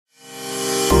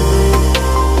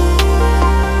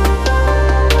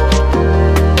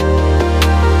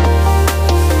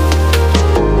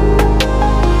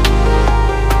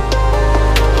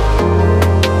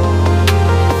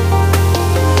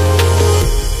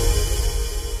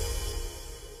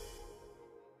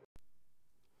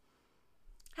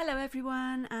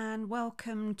everyone, and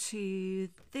welcome to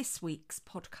this week's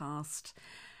podcast.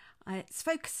 It's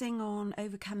focusing on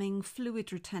overcoming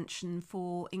fluid retention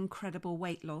for incredible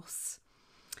weight loss.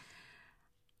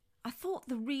 I thought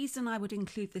the reason I would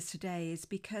include this today is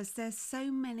because there's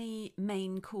so many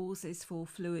main causes for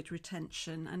fluid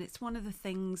retention, and it's one of the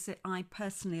things that I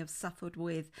personally have suffered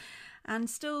with and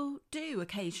still do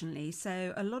occasionally.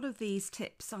 So a lot of these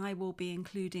tips I will be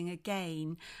including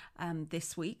again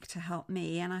this week to help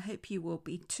me, and I hope you will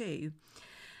be too.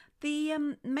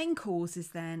 The main causes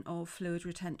then of fluid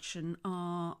retention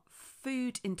are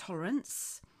food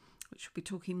intolerance, which we'll be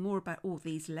talking more about all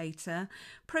these later,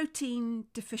 protein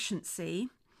deficiency,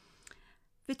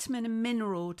 vitamin and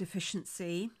mineral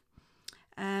deficiency,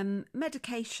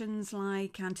 medications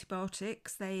like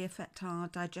antibiotics, they affect our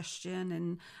digestion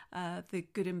and the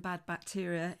good and bad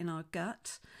bacteria in our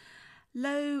gut.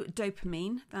 Low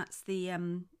dopamine, that's the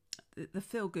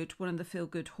feel-good, one of the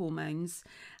feel-good hormones,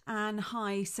 and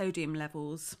high sodium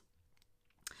levels.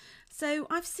 So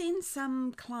I've seen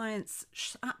some clients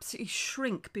absolutely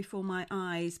shrink before my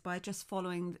eyes by just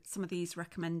following some of these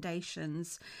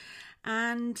recommendations.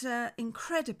 And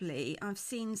incredibly, I've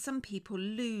seen some people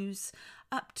lose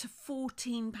up to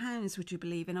 14 pounds, would you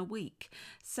believe, in a week.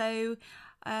 So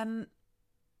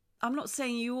I'm not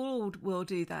saying you all will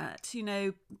do that. You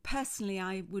know, personally,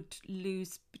 I would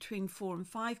lose between £4 and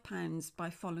 £5 by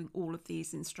following all of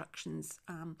these instructions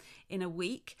in a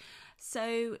week.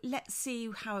 So let's see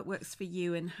how it works for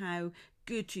you and how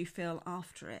good you feel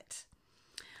after it.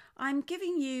 I'm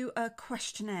giving you a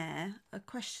questionnaire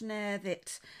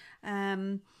that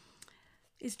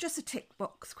is just a tick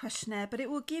box questionnaire, but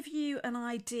it will give you an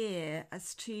idea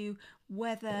as to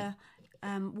whether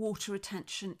water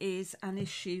retention is an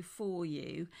issue for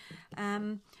you.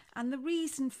 And the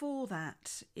reason for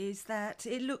that is that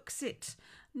it looks at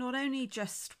not only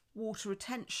just water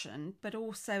retention, but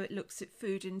also it looks at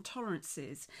food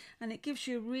intolerances, and it gives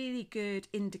you a really good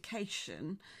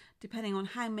indication, depending on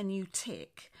how many you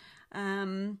tick,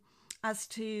 as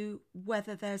to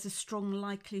whether there's a strong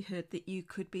likelihood that you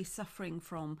could be suffering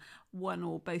from one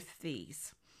or both of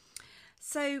these.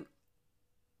 So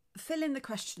fill in the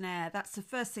questionnaire. That's the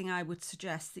first thing I would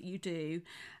suggest that you do.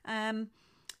 And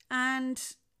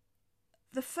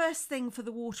the first thing for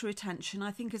the water retention,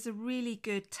 I think, is a really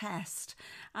good test,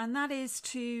 and that is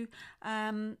to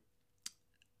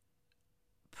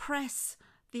press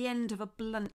the end of a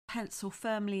blunt pencil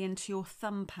firmly into your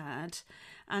thumb pad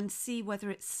and see whether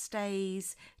it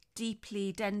stays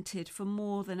deeply dented for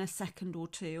more than a second or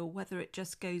two, or whether it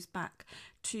just goes back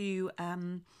to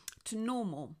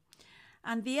normal.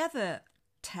 And the other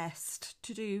test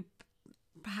to do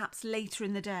perhaps later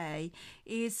in the day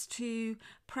is to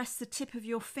press the tip of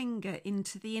your finger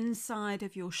into the inside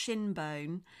of your shin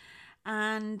bone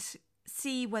and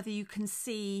see whether you can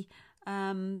see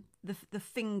the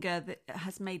finger that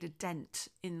has made a dent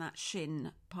in that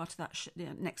shin, part of that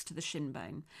next to the shin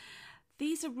bone.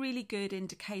 These are really good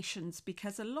indications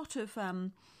because a lot of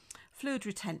fluid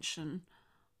retention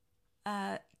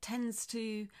tends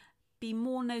to be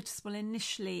more noticeable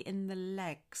initially in the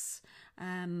legs.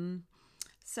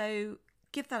 So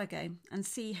give that a go and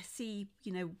see,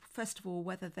 you know, first of all,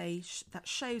 whether that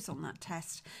shows on that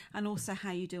test, and also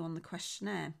how you do on the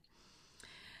questionnaire.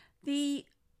 The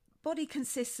body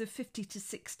consists of 50 to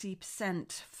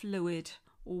 60% fluid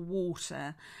or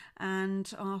water,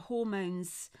 and our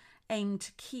hormones aim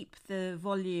to keep the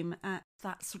volume at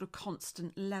that sort of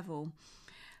constant level.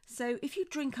 So if you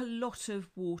drink a lot of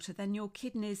water, then your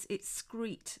kidneys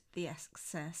excrete the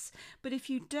excess. But if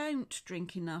you don't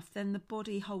drink enough, then the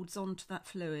body holds on to that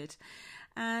fluid.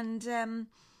 And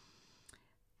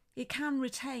it can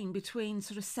retain between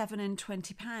sort of 7 and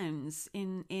 20 pounds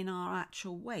in our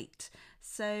actual weight.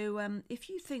 So if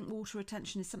you think water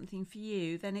retention is something for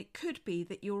you, then it could be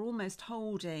that you're almost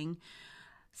holding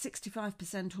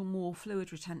 65% or more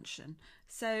fluid retention.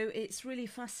 So it's really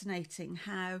fascinating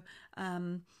how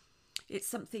it's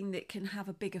something that can have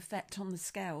a big effect on the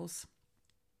scales.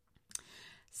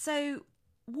 So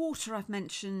water I've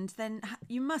mentioned, then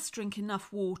you must drink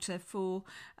enough water for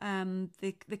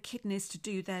the kidneys to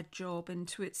do their job and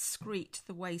to excrete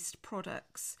the waste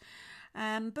products.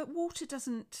 But water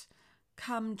doesn't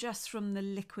come just from the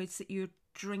liquids that you're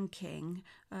drinking.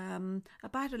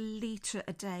 About 1 litre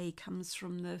a day comes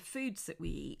from the foods that we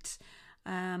eat.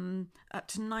 Up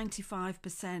to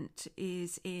 95%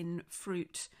 is in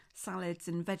fruit, salads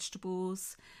and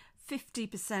vegetables.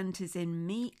 50% is in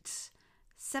meat,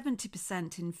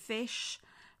 70% in fish,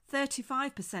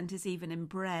 35% is even in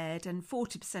bread, and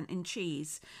 40% in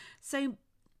cheese. So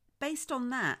based on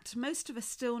that, most of us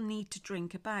still need to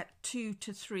drink about 2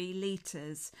 to 3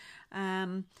 litres.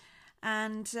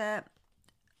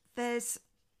 There's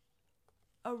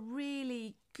a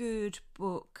really good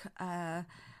book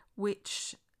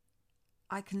which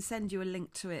I can send you a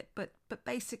link to it, but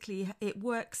basically it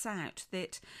works out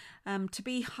that to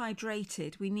be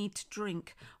hydrated we need to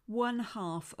drink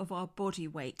 1/2 of our body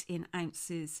weight in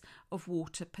ounces of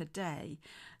water per day.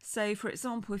 So for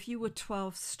example, if you were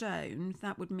 12 stone,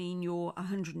 that would mean you're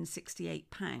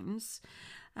 168 pounds.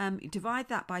 You divide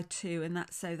that by 2 and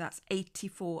that's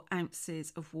 84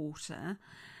 ounces of water,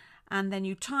 and then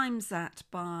you times that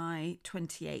by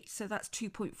 28, so that's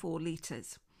 2.4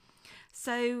 litres.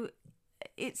 So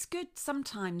it's good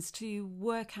sometimes to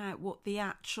work out what the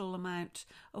actual amount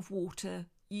of water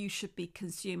you should be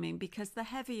consuming, because the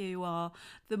heavier you are,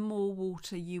 the more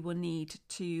water you will need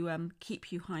to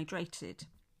keep you hydrated.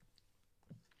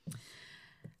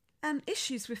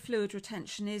 Issues with fluid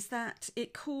retention is that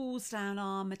it cools down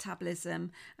our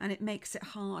metabolism and it makes it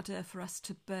harder for us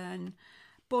to burn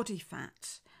body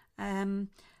fat.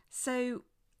 So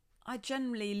I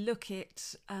generally look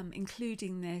at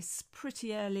including this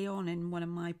pretty early on in one of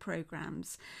my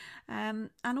programs, and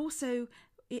also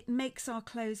it makes our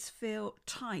clothes feel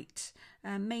tight,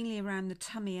 mainly around the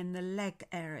tummy and the leg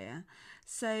area.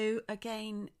 So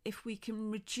again, if we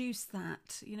can reduce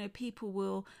that, people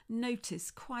will notice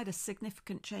quite a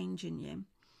significant change in you.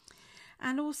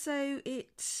 And also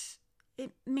it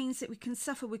means that we can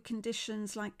suffer with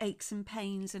conditions like aches and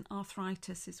pains and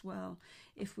arthritis as well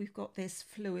if we've got this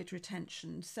fluid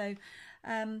retention. So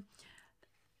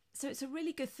it's a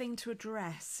really good thing to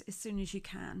address as soon as you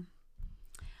can.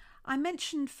 I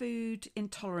mentioned food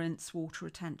intolerance, water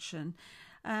retention.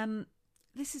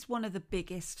 This is one of the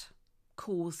biggest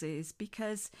causes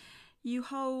because you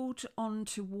hold on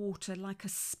to water like a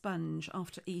sponge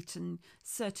after eating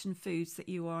certain foods that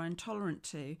you are intolerant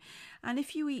to. And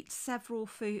if you eat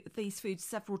these foods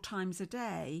several times a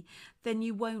day, then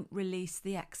you won't release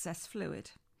the excess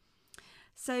fluid.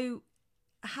 So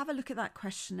have a look at that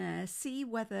questionnaire, see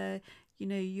whether,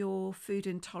 your food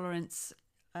intolerance,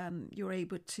 you're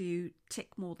able to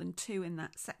tick more than 2 in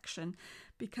that section,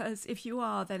 because if you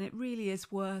are, then it really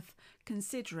is worth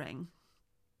considering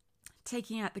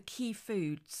taking out the key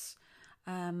foods,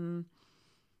 even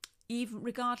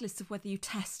regardless of whether you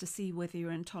test to see whether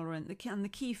you're intolerant. And the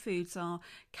key foods are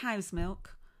cow's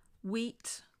milk,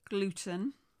 wheat,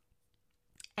 gluten,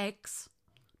 eggs,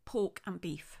 pork and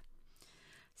beef.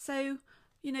 So,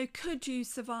 could you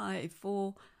survive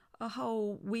for a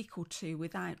whole week or 2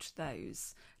 without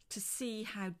those, to see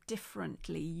how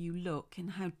differently you look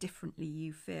and how differently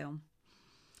you feel?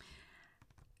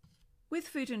 With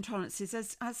food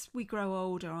intolerances, as we grow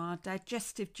older, our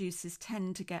digestive juices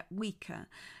tend to get weaker.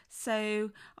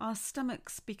 So our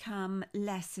stomachs become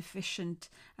less efficient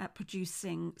at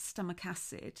producing stomach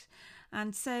acid.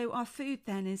 And so our food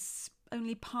then is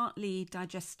only partly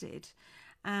digested.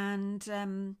 And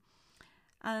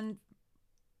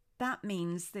that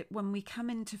means that when we come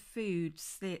into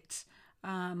foods that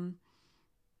are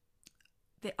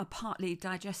partly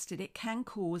digested, it can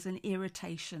cause an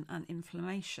irritation and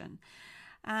inflammation.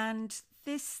 And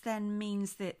this then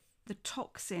means that the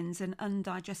toxins and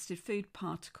undigested food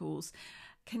particles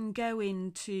can go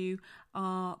into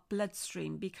our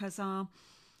bloodstream because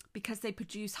they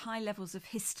produce high levels of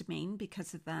histamine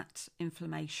because of that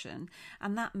inflammation,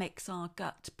 and that makes our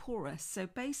gut porous. So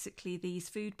basically these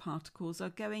food particles are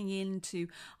going into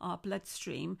our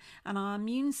bloodstream and our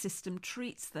immune system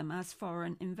treats them as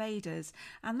foreign invaders,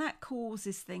 and that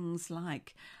causes things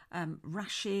like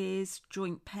rashes,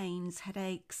 joint pains,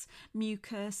 headaches,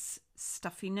 mucus,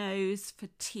 stuffy nose,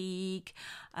 fatigue,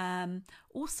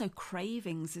 also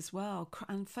cravings as well.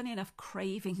 And funny enough,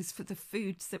 cravings for the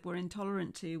foods that we're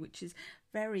intolerant to, which is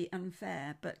very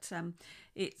unfair, but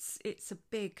it's a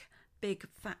big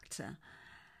factor.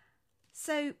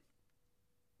 So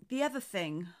the other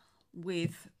thing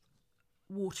with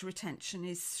water retention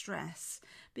is stress,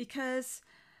 because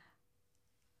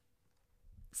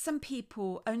some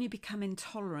people only become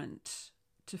intolerant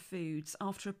to foods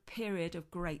after a period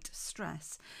of great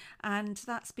stress, and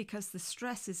that's because the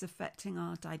stress is affecting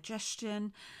our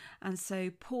digestion, and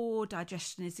so poor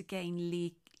digestion is again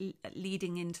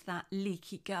leading into that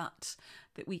leaky gut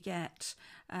that we get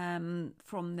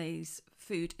from these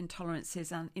food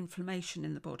intolerances and inflammation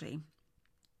in the body.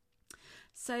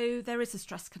 So there is a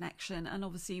stress connection, and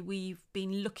obviously we've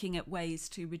been looking at ways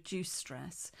to reduce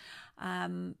stress,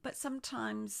 but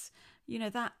sometimes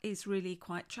that is really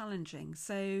quite challenging.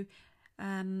 So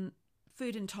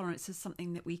food intolerance is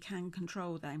something that we can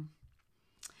control though.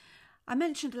 I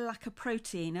mentioned a lack of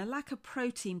protein. A lack of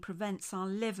protein prevents our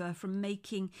liver from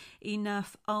making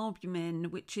enough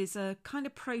albumin, which is a kind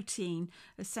of protein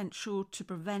essential to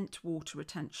prevent water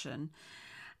retention.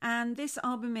 And this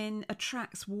albumin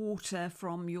attracts water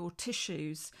from your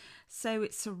tissues, so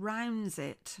it surrounds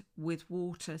it with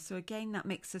water. So again, that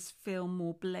makes us feel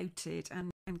more bloated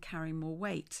and carry more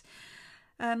weight.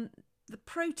 The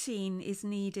protein is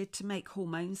needed to make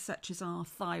hormones such as our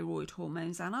thyroid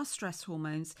hormones and our stress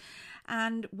hormones.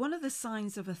 And one of the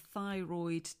signs of a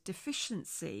thyroid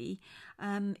deficiency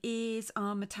is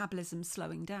our metabolism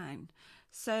slowing down.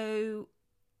 So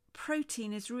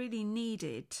protein is really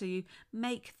needed to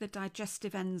make the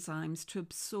digestive enzymes to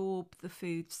absorb the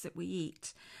foods that we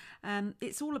eat.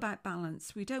 It's all about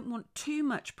balance. We don't want too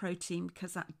much protein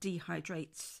because that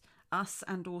dehydrates us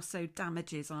and also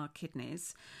damages our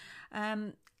kidneys.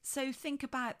 So think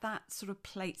about that sort of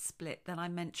plate split that I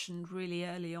mentioned really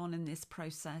early on in this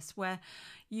process, where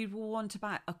you will want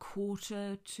about a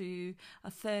quarter to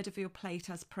a third of your plate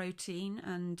as protein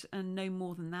and no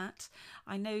more than that.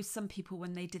 I know some people,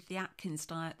 when they did the Atkins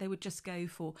diet, they would just go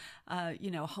for, a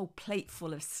whole plate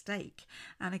full of steak.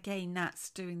 And again, that's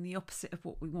doing the opposite of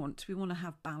what we want. We want to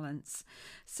have balance.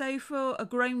 So for a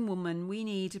grown woman, we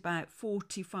need about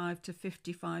 45 to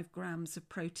 55 grams of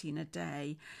protein a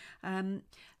day.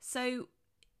 So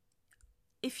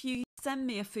if you send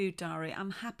me a food diary, I'm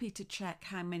happy to check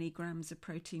how many grams of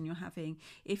protein you're having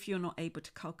if you're not able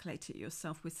to calculate it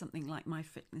yourself with something like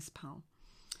MyFitnessPal.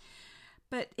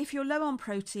 But if you're low on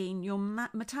protein, your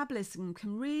metabolism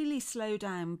can really slow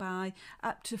down by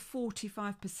up to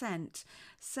 45%.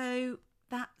 So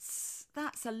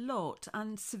that's a lot,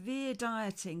 and severe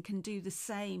dieting can do the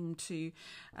same to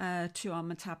our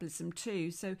metabolism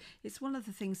too. So it's one of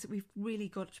the things that we've really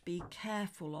got to be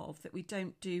careful of, that we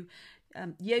don't do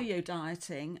yo-yo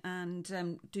dieting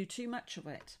and do too much of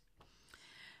it.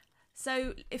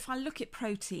 So if I look at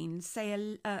protein,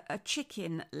 say a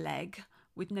chicken leg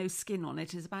with no skin on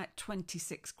it is about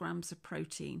 26 grams of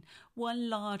protein. One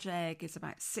large egg is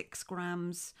about 6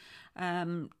 grams.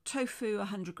 Tofu,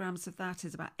 100 grams of that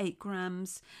is about 8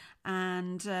 grams.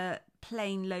 And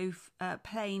plain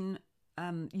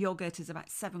yogurt is about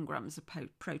 7 grams of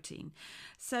protein.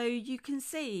 So you can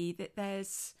see that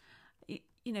there's,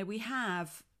 we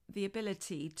have the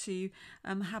ability to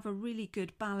have a really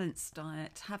good balanced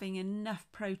diet, having enough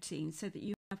protein so that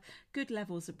you have good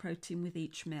levels of protein with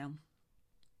each meal.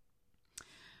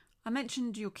 I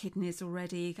mentioned your kidneys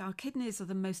already. Our kidneys are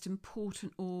the most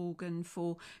important organ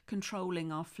for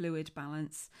controlling our fluid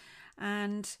balance,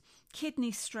 and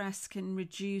kidney stress can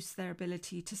reduce their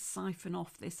ability to siphon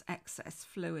off this excess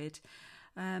fluid.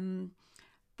 They're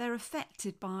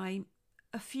affected by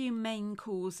a few main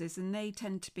causes, and they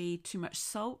tend to be too much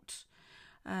salt,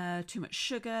 too much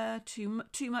sugar,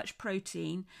 too much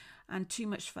protein, and too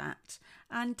much fat,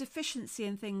 and deficiency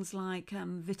in things like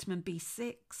vitamin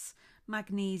B6,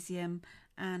 magnesium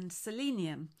and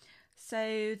selenium.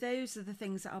 So those are the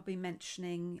things that I'll be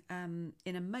mentioning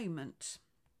in a moment.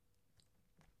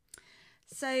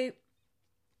 So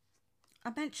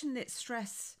I mentioned that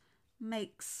stress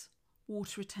makes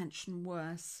water retention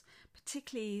worse,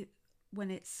 particularly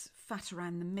when it's fat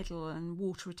around the middle and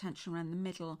water retention around the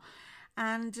middle.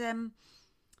 And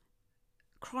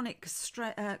chronic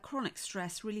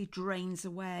stress really drains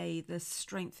away the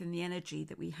strength and the energy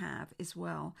that we have as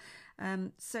well.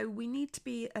 So we need to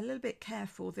be a little bit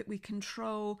careful that we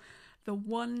control the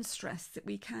one stress that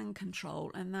we can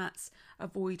control, and that's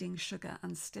avoiding sugar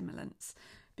and stimulants,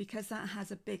 because that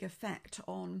has a big effect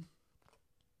on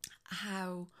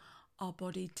how our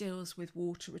body deals with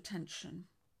water retention.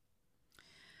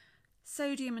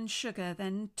 Sodium and sugar,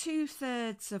 then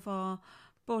 2/3 of our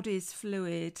body's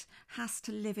fluid has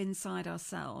to live inside our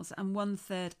cells and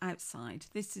 1/3 outside.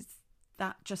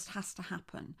 That just has to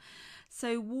happen.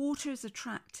 So water is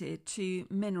attracted to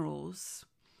minerals,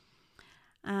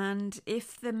 and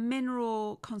if the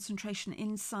mineral concentration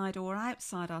inside or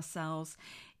outside our cells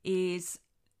is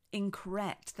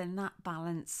incorrect, then that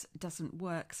balance doesn't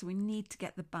work. So we need to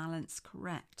get the balance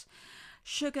correct.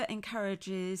 Sugar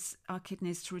encourages our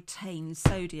kidneys to retain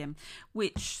sodium,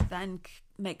 which then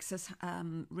makes us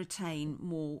retain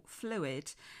more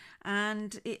fluid.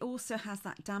 And it also has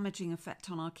that damaging effect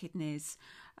on our kidneys,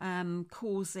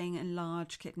 causing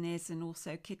enlarged kidneys and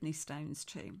also kidney stones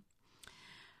too.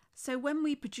 So when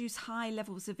we produce high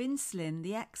levels of insulin,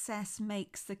 the excess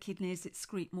makes the kidneys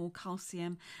excrete more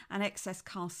calcium, and excess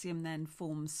calcium then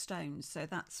forms stones. So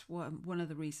that's one of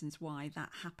the reasons why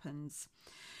that happens.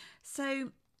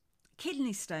 So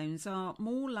Kidney stones are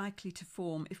more likely to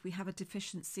form if we have a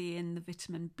deficiency in the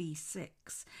vitamin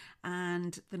B6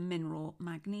 and the mineral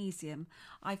magnesium.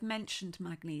 I've mentioned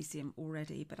magnesium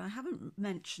already, but I haven't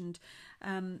mentioned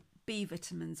B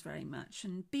vitamins very much.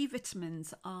 And B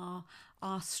vitamins are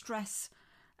stress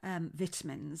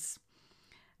vitamins.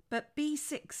 But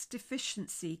B6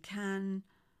 deficiency can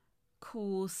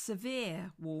cause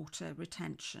severe water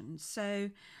retention.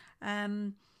 So,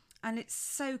 and it's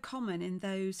so common in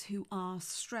those who are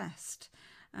stressed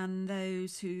and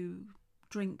those who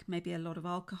drink maybe a lot of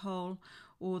alcohol,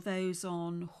 or those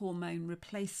on hormone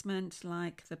replacement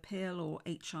like the pill or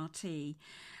HRT.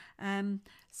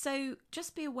 So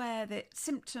just be aware that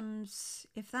symptoms,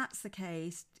 if that's the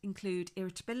case, include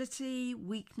irritability,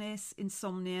 weakness,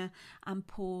 insomnia, and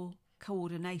poor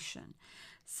coordination.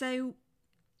 So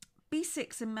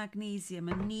B6 and magnesium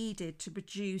are needed to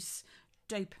produce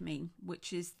dopamine,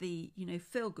 which is the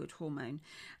feel-good hormone,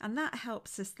 and that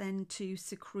helps us then to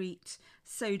secrete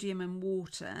sodium and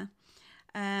water.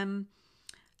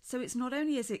 So it's not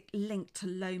only is it linked to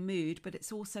low mood, but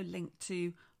it's also linked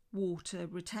to water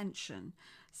retention.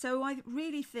 So I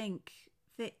really think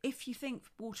that if you think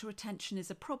water retention is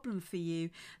a problem for you,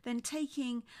 then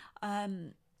taking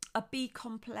a B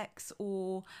complex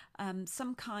or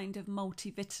some kind of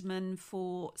multivitamin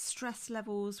for stress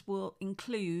levels will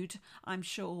include, I'm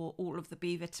sure, all of the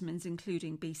B vitamins,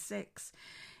 including B6,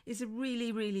 is a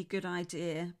really, really good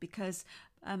idea, because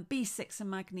B6 and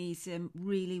magnesium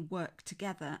really work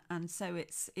together, and so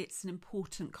it's an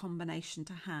important combination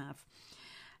to have.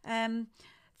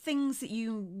 Things that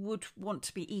you would want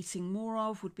to be eating more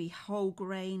of would be whole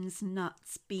grains,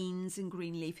 nuts, beans and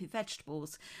green leafy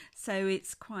vegetables. So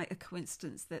it's quite a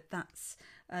coincidence that that's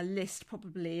a list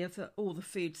probably of all the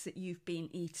foods that you've been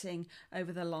eating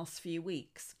over the last few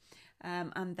weeks.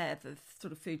 And they're the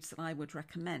sort of foods that I would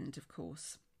recommend, of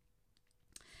course.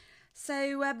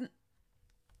 So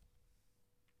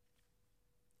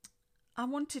I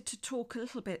wanted to talk a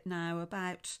little bit now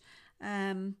about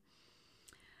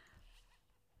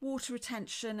water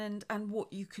retention and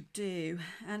what you could do.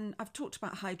 And I've talked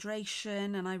about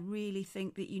hydration, and I really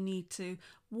think that you need to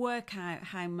work out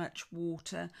how much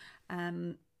water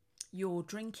you're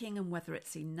drinking and whether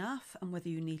it's enough and whether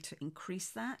you need to increase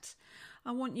that.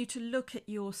 I want you to look at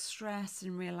your stress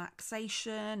and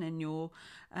relaxation and your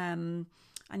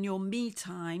me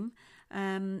time,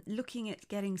 looking at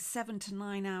getting 7 to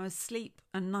 9 hours sleep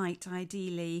a night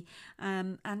ideally,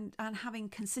 and having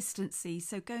consistency.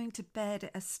 So going to bed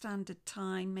at a standard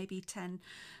time, maybe 10,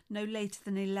 no later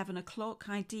than 11 o'clock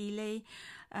ideally.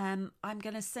 I'm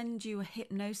going to send you a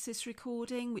hypnosis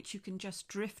recording, which you can just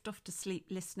drift off to sleep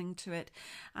listening to it.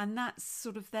 And that's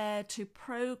sort of there to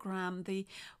program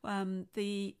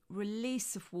the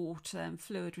release of water and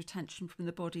fluid retention from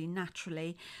the body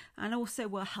naturally, and also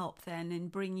will help then in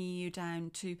bringing you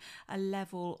down to a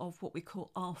level of what we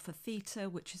call alpha theta,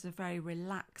 which is a very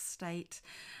relaxed state.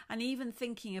 And even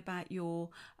thinking about your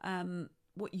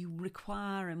what you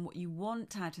require and what you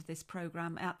want out of this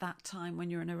program at that time when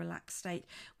you're in a relaxed state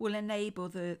will enable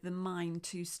the mind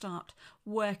to start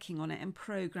working on it and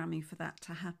programming for that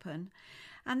to happen.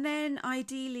 And then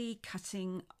ideally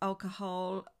cutting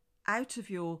alcohol out of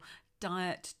your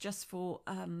diet just for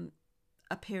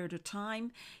a period of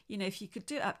time. If you could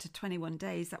do it up to 21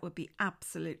 days, that would be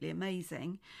absolutely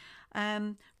amazing.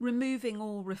 Removing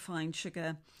all refined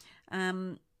sugar.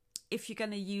 If you're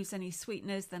going to use any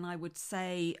sweeteners, then I would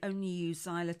say only use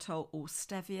xylitol or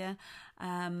stevia.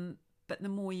 But the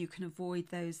more you can avoid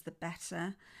those, the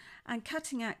better. And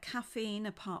cutting out caffeine,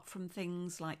 apart from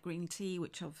things like green tea,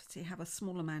 which obviously have a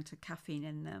small amount of caffeine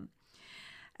in them.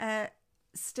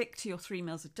 Stick to your 3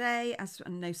 meals a day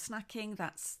and no snacking.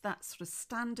 That's sort of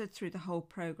standard through the whole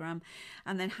program.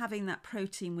 And then having that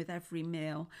protein with every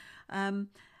meal.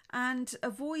 And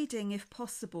avoiding, if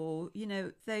possible,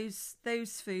 those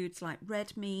foods like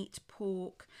red meat,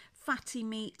 pork, fatty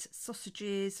meat,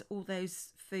 sausages, all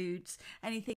those foods,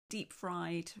 anything deep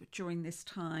fried during this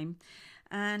time.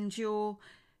 And you're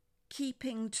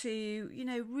keeping to,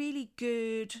 really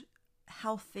good,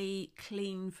 healthy,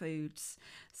 clean foods.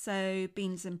 So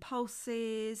beans and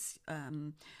pulses,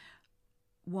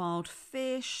 wild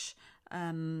fish,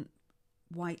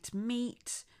 white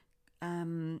meat,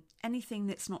 anything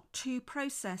that's not too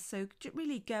processed. So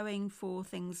really going for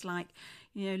things like,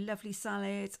 lovely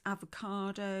salads,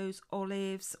 avocados,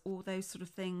 olives, all those sort of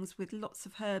things with lots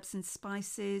of herbs and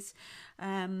spices,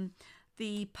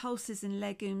 the pulses in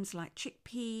legumes like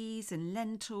chickpeas and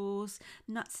lentils,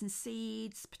 nuts and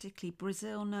seeds, particularly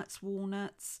Brazil nuts,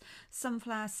 walnuts,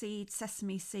 sunflower seeds,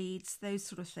 sesame seeds, those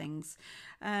sort of things.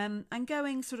 And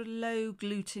going sort of low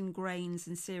gluten grains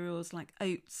and cereals like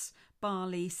oats,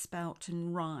 barley, spelt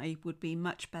and rye would be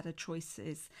much better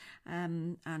choices,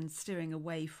 and steering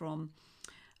away from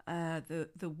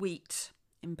the wheat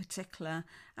in particular,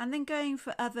 and then going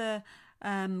for other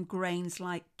grains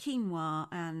like quinoa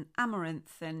and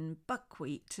amaranth and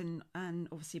buckwheat, and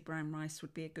obviously brown rice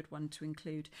would be a good one to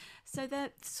include. So they're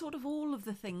sort of all of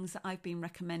the things that I've been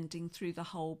recommending through the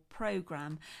whole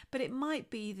programme, but it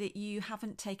might be that you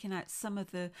haven't taken out some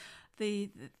of the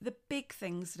big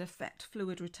things that affect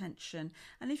fluid retention.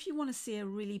 And if you want to see a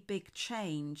really big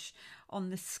change on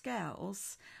the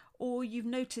scales, or you've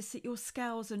noticed that your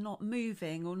scales are not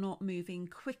moving or not moving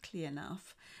quickly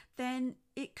enough, then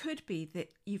it could be that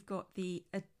you've got the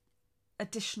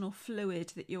additional fluid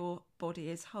that your body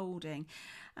is holding.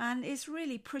 And it's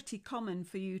really pretty common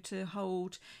for you to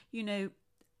hold,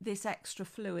 this extra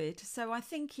fluid. So I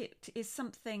think it is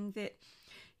something that,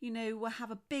 will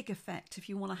have a big effect if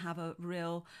you want to have a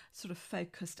real sort of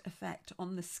focused effect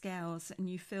on the scales and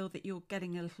you feel that you're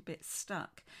getting a little bit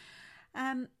stuck.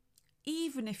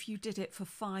 Even if you did it for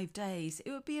 5 days,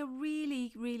 it would be a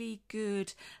really, really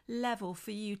good level for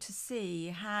you to see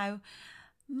how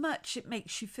much it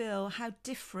makes you feel, how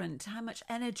different, how much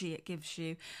energy it gives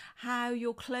you, how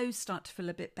your clothes start to feel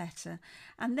a bit better.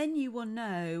 And then you will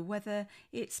know whether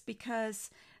it's because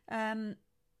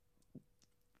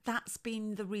that's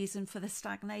been the reason for the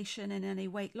stagnation in any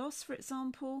weight loss, for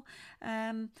example,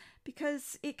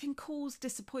 because it can cause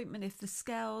disappointment if the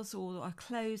scales or our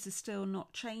clothes are still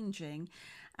not changing.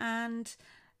 And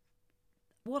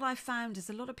what I found is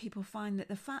a lot of people find that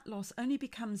the fat loss only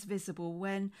becomes visible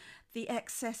when the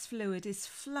excess fluid is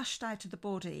flushed out of the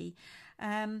body.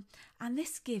 And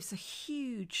this gives a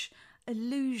huge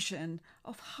illusion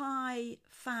of high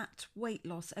fat weight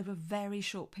loss over a very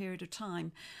short period of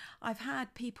time. I've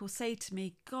had people say to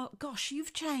me, gosh,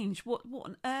 you've changed. What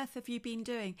on earth have you been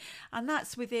doing? And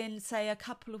that's within, say, a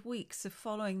couple of weeks of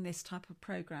following this type of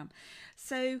program.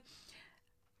 So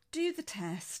do the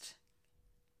test.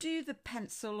 Do the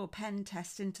pencil or pen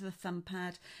test into the thumb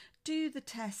pad. Do the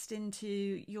test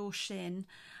into your shin.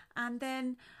 And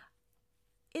then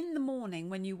in the morning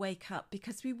when you wake up,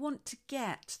 because we want to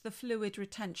get the fluid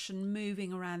retention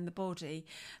moving around the body,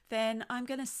 then I'm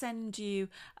going to send you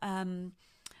a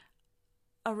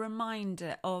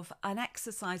reminder of an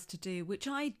exercise to do, which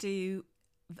I do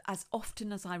as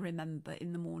often as I remember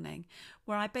in the morning,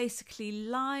 where I basically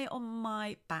lie on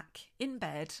my back in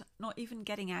bed, not even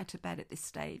getting out of bed at this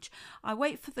stage. I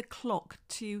wait for the clock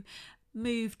to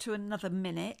move to another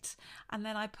minute, and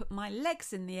then I put my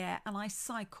legs in the air and I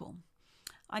cycle.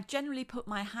 I generally put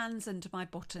my hands under my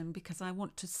bottom because I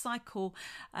want to cycle,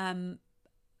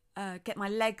 get my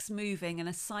legs moving and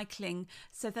a cycling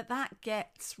so that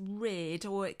gets rid,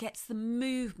 or it gets the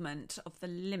movement of the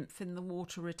lymph in the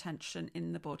water retention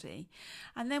in the body.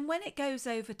 And then when it goes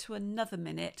over to another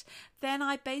minute, then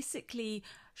I basically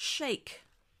shake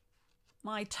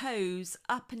my toes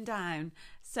up and down.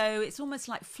 So it's almost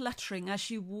like fluttering, as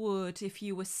you would if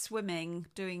you were swimming,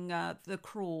 doing the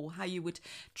crawl, how you would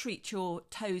treat your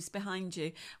toes behind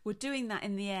you. We're doing that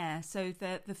in the air, so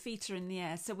the feet are in the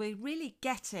air. So we're really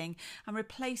getting and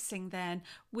replacing then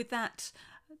with that.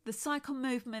 The cycle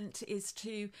movement is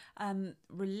to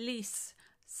release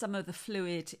some of the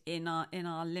fluid in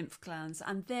our lymph glands,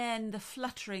 and then the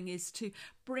fluttering is to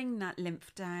bring that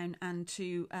lymph down and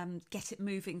to get it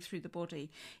moving through the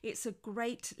body. It's a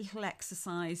great little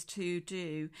exercise to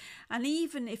do, and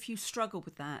even if you struggle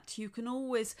with that, you can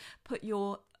always put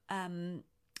your bottom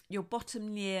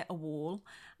near a wall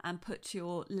and put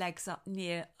your legs up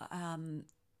near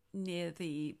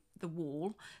the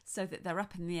wall so that they're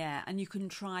up in the air, and you can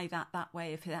try that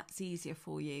way if that's easier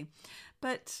for you.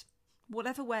 But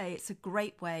whatever way, it's a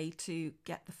great way to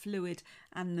get the fluid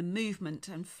and the movement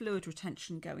and fluid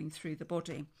retention going through the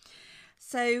body.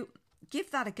 So give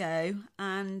that a go,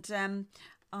 and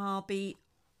I'll be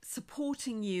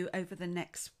supporting you over the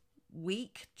next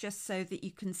week just so that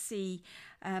you can see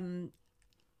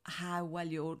how well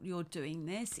you're doing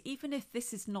this. Even if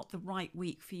this is not the right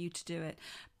week for you to do it,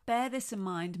 bear this in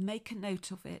mind, make a note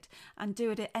of it, and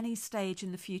do it at any stage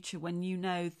in the future when you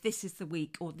know this is the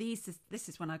week, or this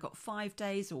is when I got 5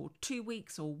 days or 2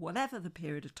 weeks or whatever the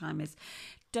period of time is.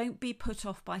 Don't be put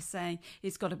off by saying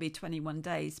it's got to be 21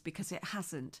 days, because it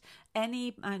hasn't.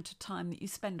 Any amount of time that you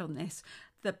spend on this,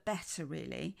 the better,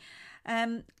 really.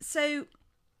 So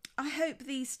I hope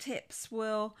these tips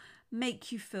will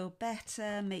make you feel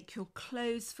better, make your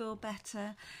clothes feel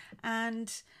better.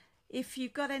 And if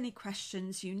you've got any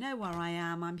questions, you know where I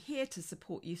am. I'm here to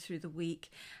support you through the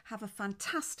week. Have a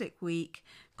fantastic week.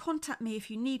 Contact me if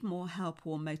you need more help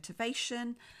or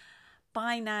motivation.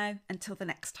 Bye now, until the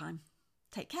next time.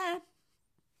 Take care.